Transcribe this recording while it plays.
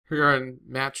We are in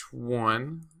match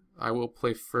 1. I will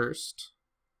play first.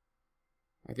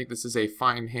 I think this is a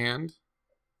fine hand.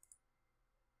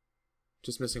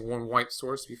 Just missing one white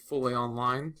source to be fully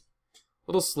online.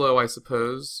 A little slow, I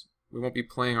suppose. We won't be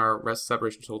playing our rest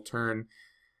separation until turn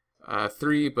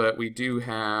 3, but we do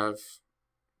have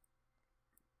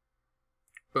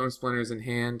bone splinters in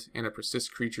hand and a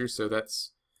persist creature, so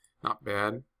that's not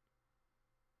bad.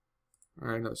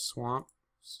 Alright, another swamp.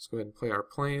 Let's go ahead and play our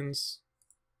plains.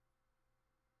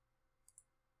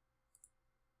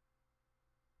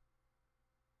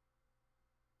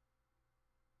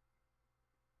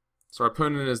 So our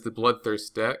opponent is the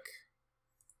Bloodthirst deck.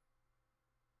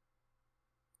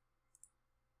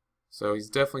 So he's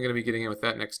definitely going to be getting in with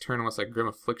that next turn unless I Grim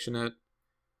Affliction it,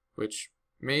 which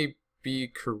may be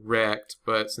correct,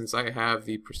 but since I have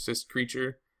the Persist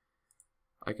creature,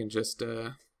 I can just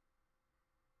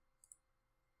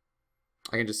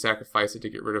sacrifice it to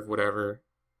get rid of whatever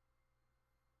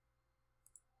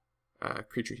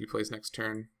creature he plays next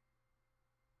turn.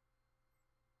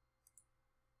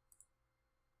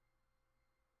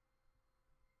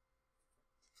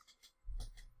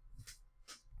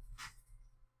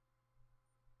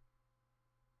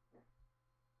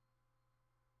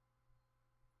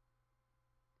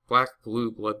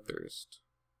 Black-blue Bloodthirst.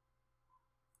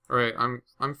 Alright,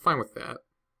 I'm fine with that.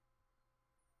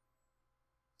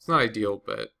 It's not ideal,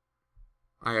 but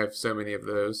I have so many of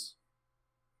those.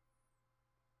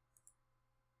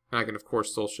 And I can of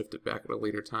course soul shift it back at a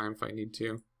later time if I need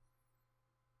to.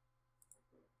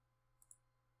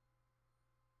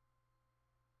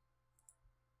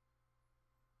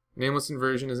 Nameless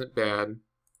Inversion isn't bad.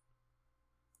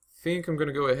 I think I'm going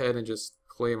to go ahead and just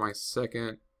play my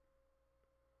second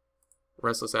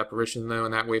Restless Apparition, though,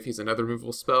 and that way if he's another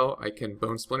removal spell, I can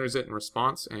Bone Splinters it in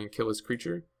response and kill his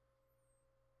creature.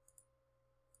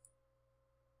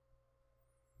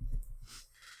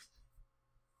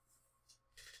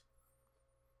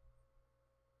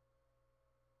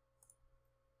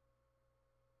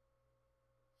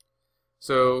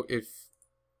 So if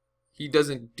he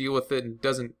doesn't deal with it and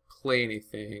doesn't play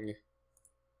anything,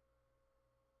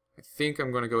 I think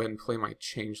I'm going to go ahead and play my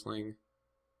Changeling.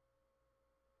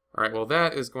 Alright, well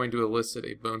that is going to elicit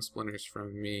a Bone Splinters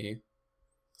from me.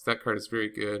 So that card is very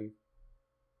good.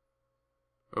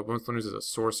 Oh, Bone Splinters is a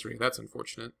sorcery. That's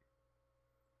unfortunate.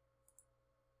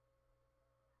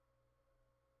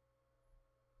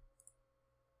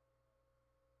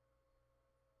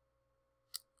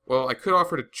 Well, I could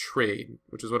offer to trade,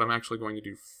 which is what I'm actually going to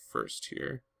do first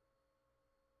here.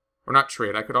 Or not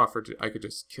trade, I could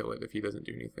just kill it if he doesn't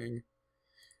do anything.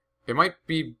 It might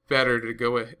be better to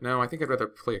go ahead. No, I think I'd rather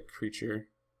play a creature.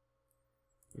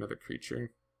 Another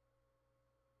creature.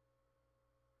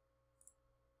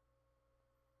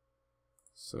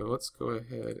 So let's go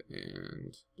ahead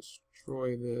and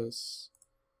destroy this.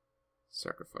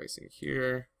 Sacrificing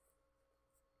here.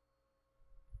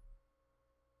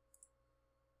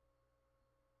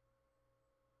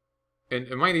 And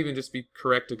it might even just be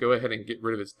correct to go ahead and get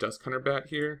rid of his Dusk Hunter Bat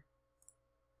here.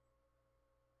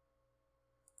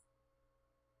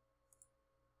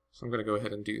 So I'm going to go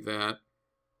ahead and do that.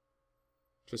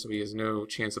 Just so he has no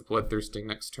chance of bloodthirsting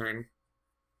next turn.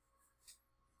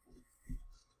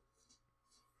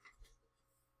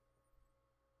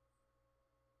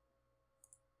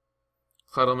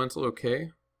 Cloud Elemental, okay.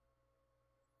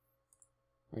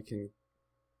 I can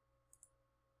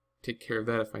take care of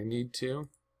that if I need to.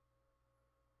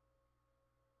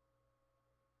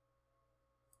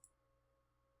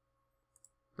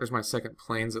 There's my second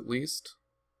plains at least.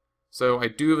 So I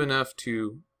do have enough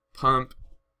to pump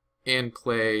and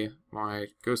play my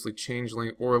Ghostly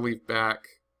Changeling or leave back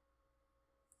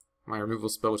my removal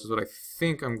spell, which is what I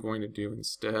think I'm going to do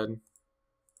instead.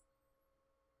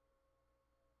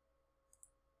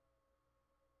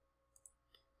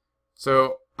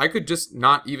 So I could just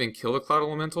not even kill the Cloud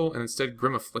Elemental and instead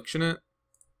Grim Affliction it.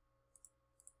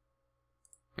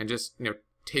 And just,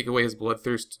 take away his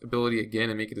Bloodthirst ability again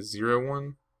and make it a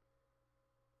 0/1.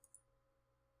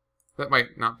 That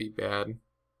might not be bad. In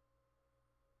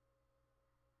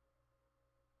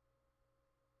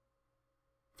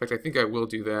fact, I think I will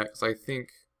do that, because I think...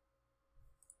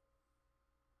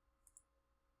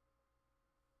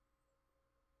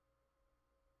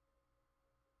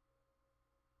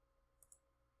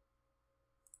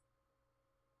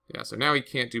 Yeah, so now he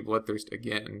can't do Bloodthirst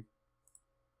again.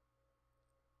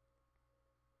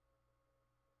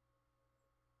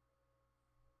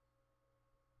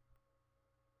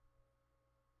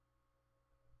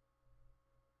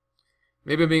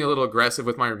 Maybe I'm being a little aggressive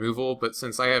with my removal, but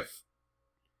since I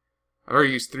I've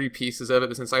already used 3 pieces of it,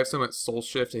 but since I have so much soul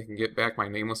shift, I can get back my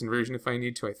nameless inversion if I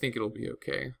need to. I think it'll be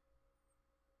okay.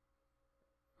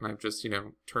 And I've just,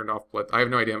 turned off blood. I have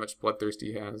no idea how much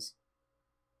bloodthirsty he has.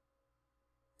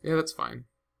 Yeah, that's fine.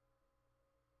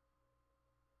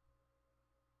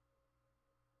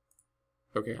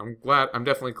 Okay, I'm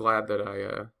definitely glad that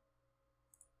I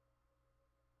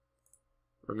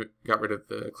got rid of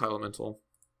the Cloud Elemental.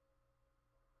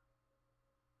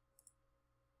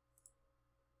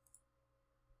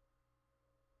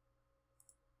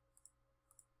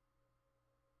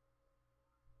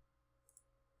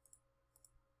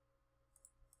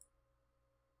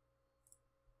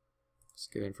 Let's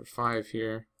get in for 5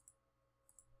 here.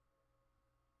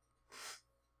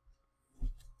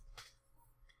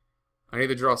 I need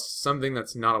to draw something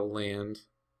that's not a land.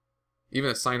 Even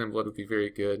a Sign in Blood would be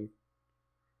very good.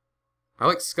 I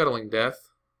like Scuttling Death.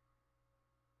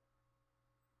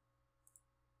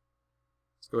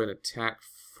 Let's go ahead and attack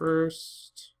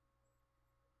first.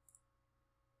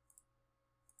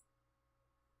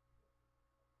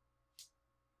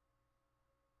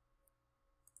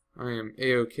 I am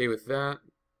A-okay with that.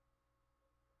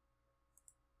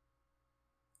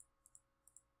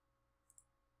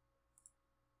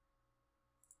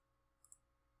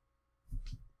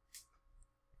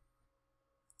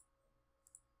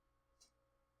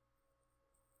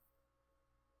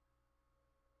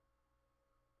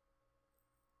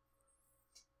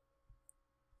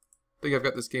 I think I've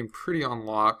got this game pretty on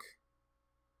lock.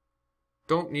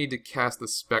 Don't need to cast the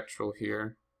Spectral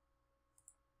here.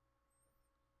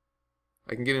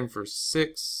 I can get in for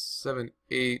 6, 7,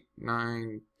 8,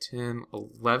 9, 10,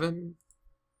 11.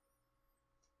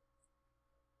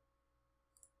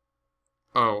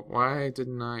 Oh, why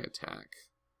didn't I attack?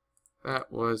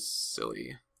 That was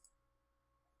silly.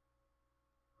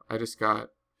 I just got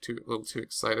a little too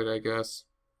excited, I guess.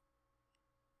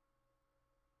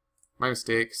 My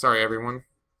mistake. Sorry, everyone.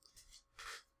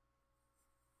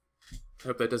 I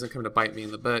hope that doesn't come to bite me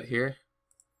in the butt here.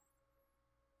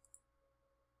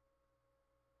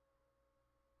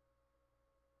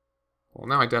 Well,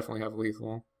 now I definitely have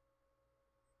lethal.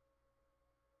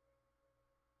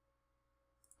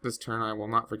 This turn I will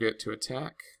not forget to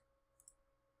attack.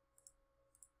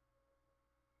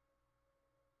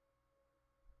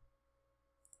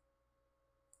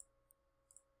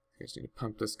 I just need to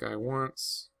pump this guy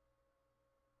once.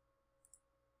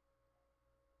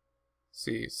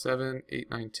 See, 7,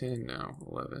 8, 9, 10, no,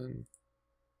 11.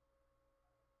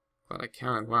 Glad I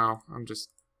counted. Wow,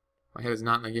 my head is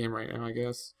not in the game right now, I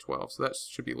guess. 12, so that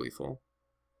should be lethal.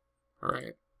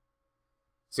 Alright.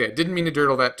 So yeah, didn't mean to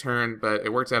dirtle that turn, but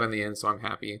it worked out in the end, so I'm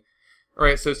happy.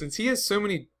 Alright, so since he has so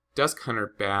many Dusk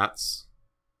Hunter bats,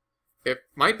 it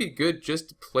might be good just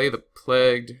to play the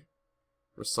Plagued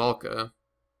Rusalka.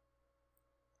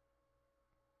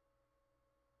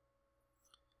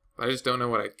 I just don't know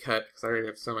what I'd cut because I already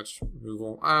have so much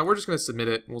removal. We're just gonna submit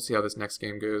it. We'll see how this next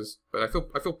game goes. But I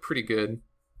feel pretty good.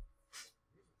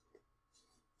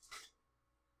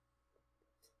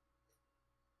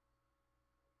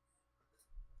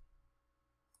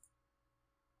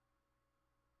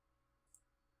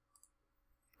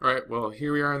 All right. Well,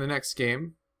 here we are in the next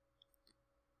game.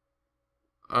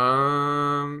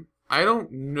 I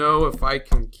don't know if I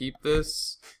can keep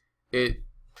this. It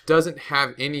doesn't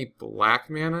have any black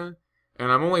mana,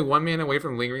 and I'm only 1 mana away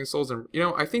from Lingering Souls, and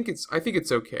I think it's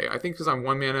okay. I think because I'm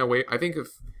 1 mana away, I think if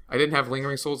I didn't have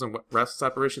Lingering Souls and Restless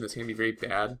Apparition, this game would be very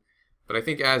bad. But I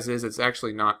think as is, it's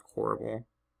actually not horrible.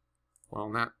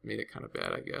 Well, that made it kind of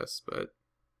bad, I guess, but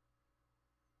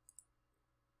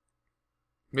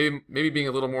maybe being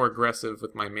a little more aggressive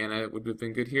with my mana would have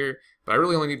been good here. But I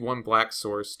really only need 1 black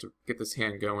source to get this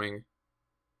hand going.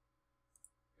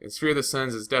 And Sphere of the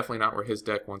Suns is definitely not where his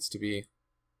deck wants to be.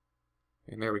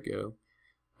 And there we go.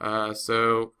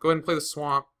 So go ahead and play the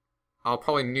Swamp. I'll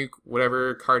probably nuke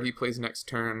whatever card he plays next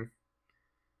turn.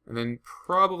 And then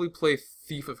probably play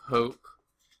Thief of Hope.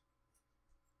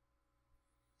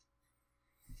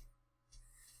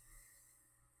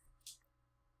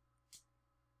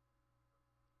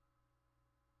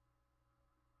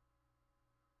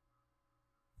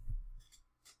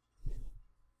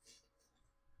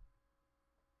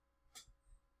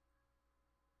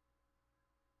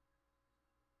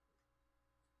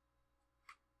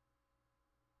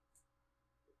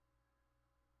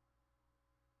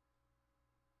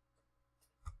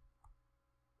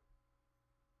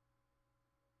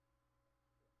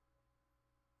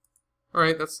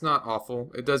 Alright, that's not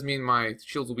awful. It does mean my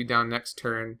shields will be down next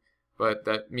turn, but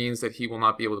that means that he will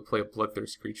not be able to play a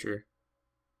Bloodthirst creature.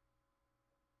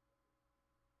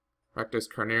 Rakdos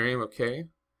Carnarium, okay.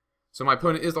 So my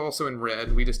opponent is also in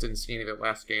red. We just didn't see any of it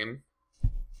last game.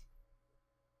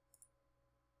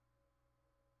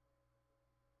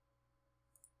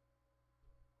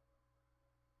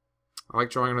 I like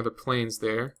drawing another planes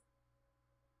there.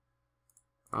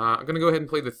 I'm going to go ahead and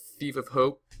play the Thief of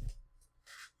Hope.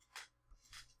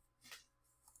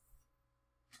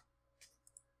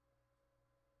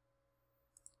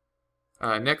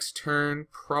 Next turn,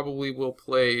 probably will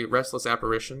play Restless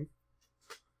Apparition,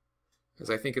 because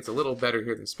I think it's a little better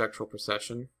here than Spectral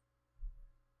Procession.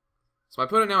 So my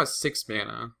opponent now has 6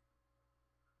 mana.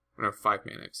 No, 5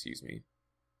 mana, excuse me.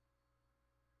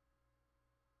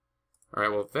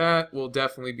 Alright, well that will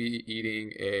definitely be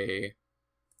eating a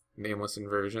Nameless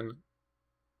Inversion.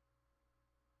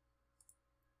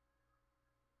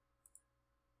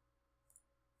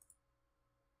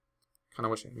 Kind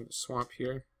of wish I could swamp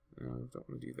here. No, I don't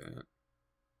want to do that.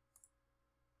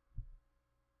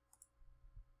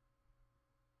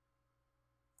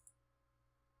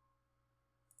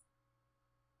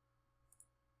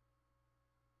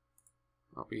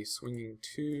 I'll be swinging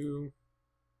 2.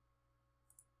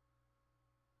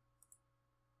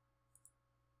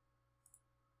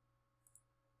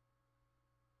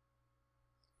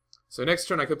 So next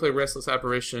turn I could play Restless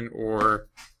Apparition or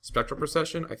Spectral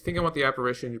Procession. I think I want the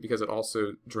Apparition because it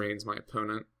also drains my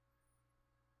opponent.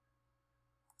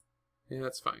 Yeah,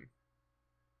 that's fine.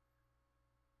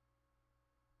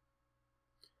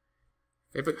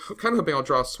 Okay, but kind of hoping I'll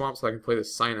draw a swamp so I can play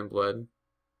this Sign in Blood.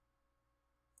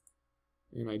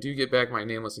 And I do get back my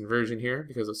Nameless Inversion here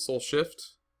because of Soul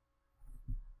Shift.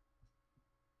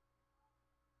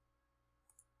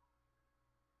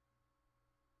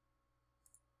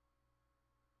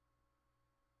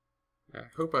 I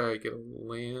hope I get a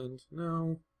land.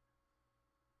 No.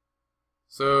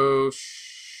 So,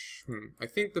 I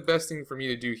think the best thing for me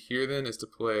to do here then is to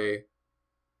play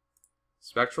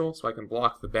Spectral so I can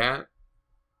block the bat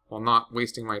while not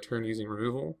wasting my turn using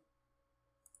removal.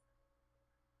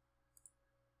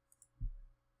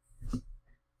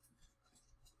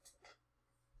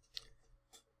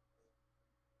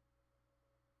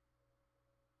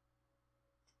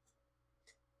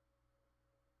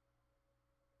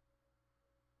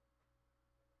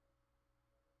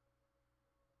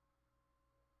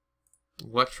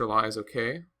 Electrolyze,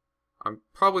 okay. I'm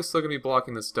probably still going to be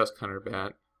blocking this Dusk Hunter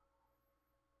bat.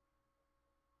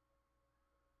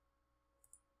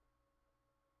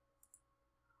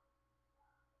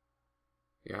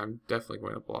 Yeah, I'm definitely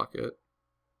going to block it.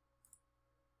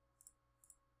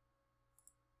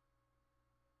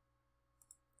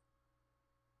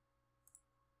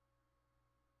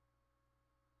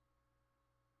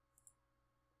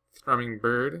 Thrumming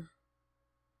Bird.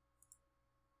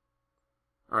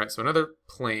 Alright, so another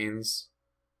Plains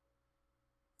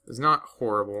is not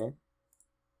horrible.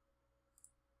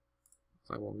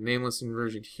 So I will Nameless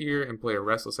Inversion here and play a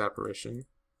Restless Apparition.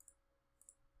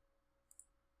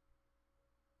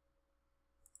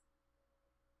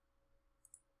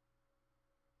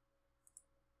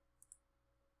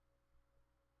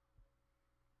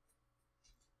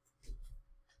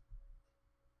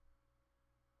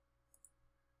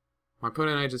 My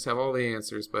opponent and I just have all the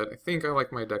answers, but I think I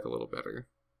like my deck a little better.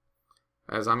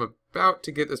 As I'm about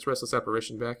to get this Restless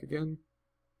Apparition back again.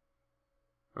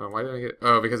 Oh, why did I get it?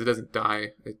 Oh, because it doesn't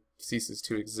die. It ceases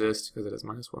to exist because it has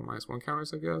 -1/-1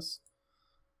 counters, I guess.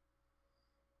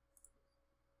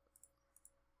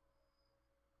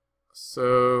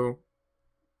 So,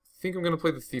 I think I'm going to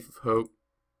play the Thief of Hope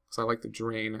because I like the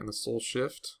Drain and the Soul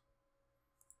Shift.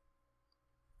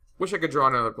 Wish I could draw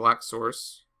another black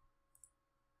source.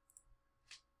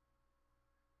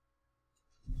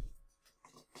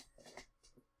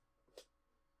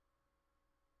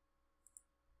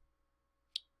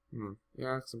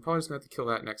 Yeah, because I'm probably just going to have to kill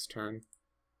that next turn.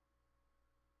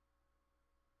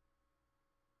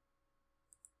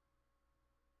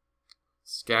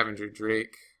 Scavenger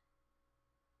Drake.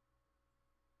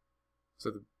 So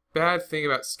the bad thing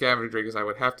about Scavenger Drake is I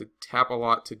would have to tap a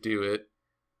lot to do it.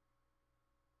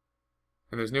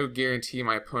 And there's no guarantee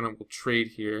my opponent will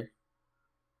trade here.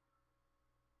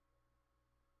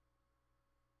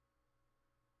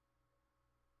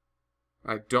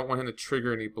 I don't want him to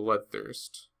trigger any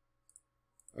Bloodthirst.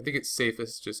 I think it's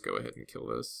safest just go ahead and kill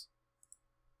this.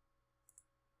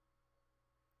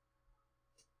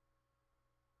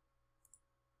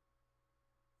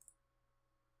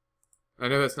 I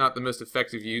know that's not the most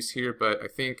effective use here, but I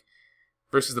think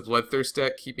versus the Bloodthirst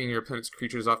deck, keeping your opponent's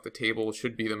creatures off the table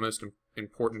should be the most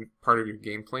important part of your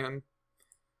game plan.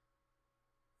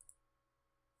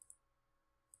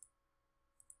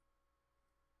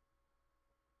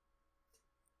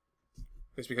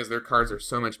 Just because their cards are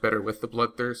so much better with the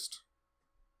Bloodthirst.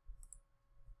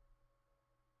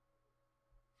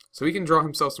 So he can draw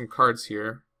himself some cards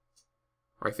here.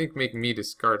 Or I think make me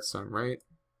discard some, right?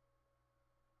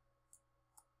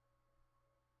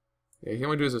 Yeah, he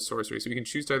only does a sorcery, so we can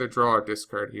choose to either draw or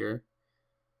discard here.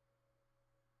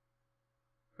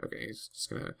 Okay, he's just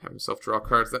gonna have himself draw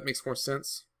cards. That makes more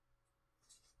sense.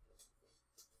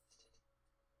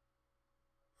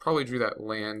 Probably drew that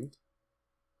land.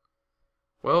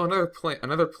 Well,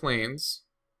 another plains.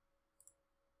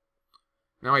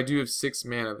 Now I do have 6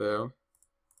 mana though.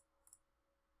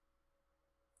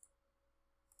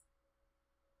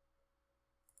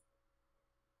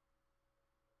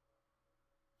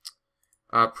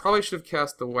 Probably should have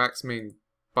cast the Waxmane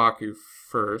Baku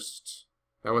first.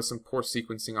 That was some poor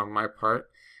sequencing on my part.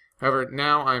 However,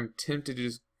 now I'm tempted to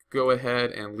just go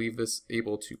ahead and leave this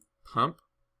able to pump.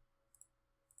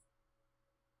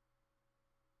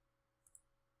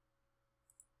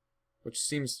 Which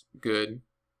seems good.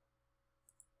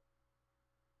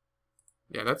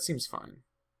 Yeah, that seems fine.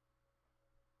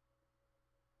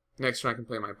 Next turn I can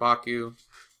play my Baku.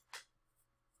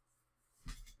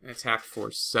 And attack for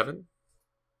 7.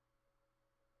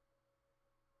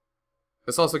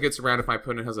 This also gets around if my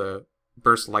opponent has a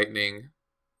Burst Lightning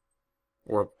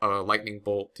or a Lightning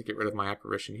Bolt to get rid of my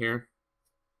Apparition here.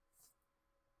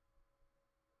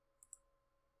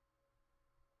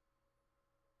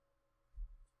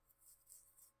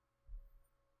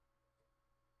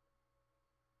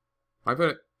 My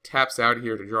opponent taps out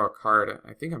here to draw a card.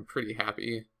 I think I'm pretty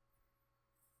happy.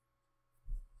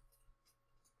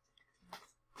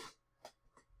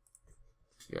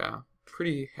 Yeah.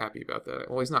 Pretty happy about that.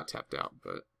 Well, he's not tapped out,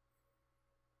 but...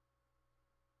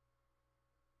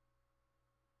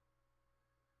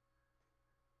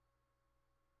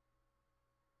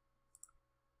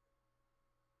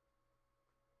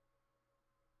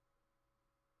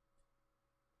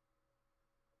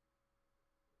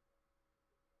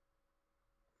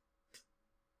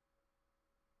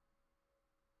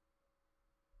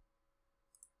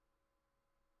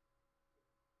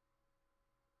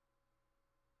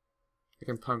 I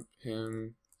can pump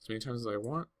him as many times as I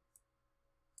want.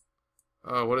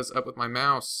 Oh, what is up with my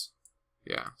mouse?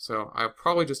 Yeah, so I'll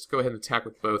probably just go ahead and attack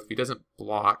with both. If he doesn't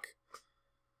block,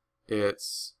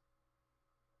 it's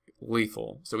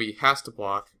lethal. So he has to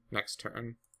block next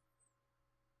turn.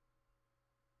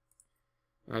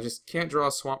 And I just can't draw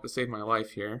a swamp to save my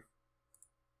life here.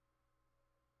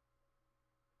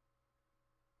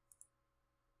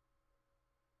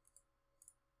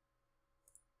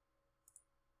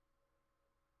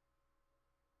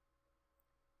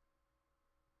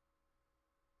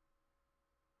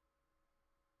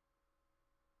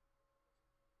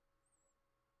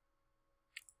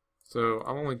 So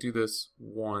I'll only do this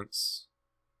once.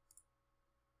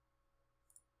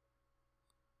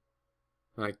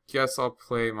 And I guess I'll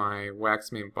play my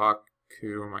Waxmane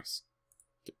Baku or my...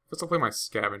 I guess I'll play my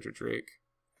Scavenger Drake.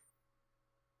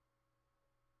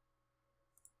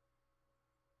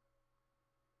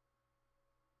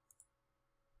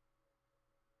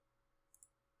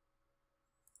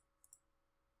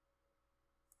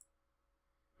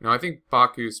 No, I think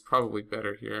Baku's probably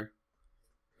better here.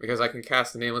 Because I can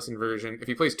cast the Nameless Inversion. If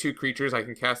he plays 2 creatures, I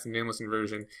can cast the Nameless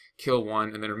Inversion, kill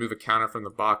 1, and then remove a counter from the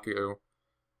Baku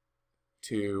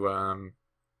to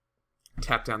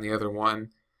tap down the other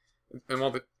one. And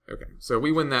okay, so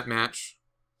we win that match.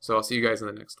 So I'll see you guys in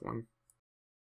the next one.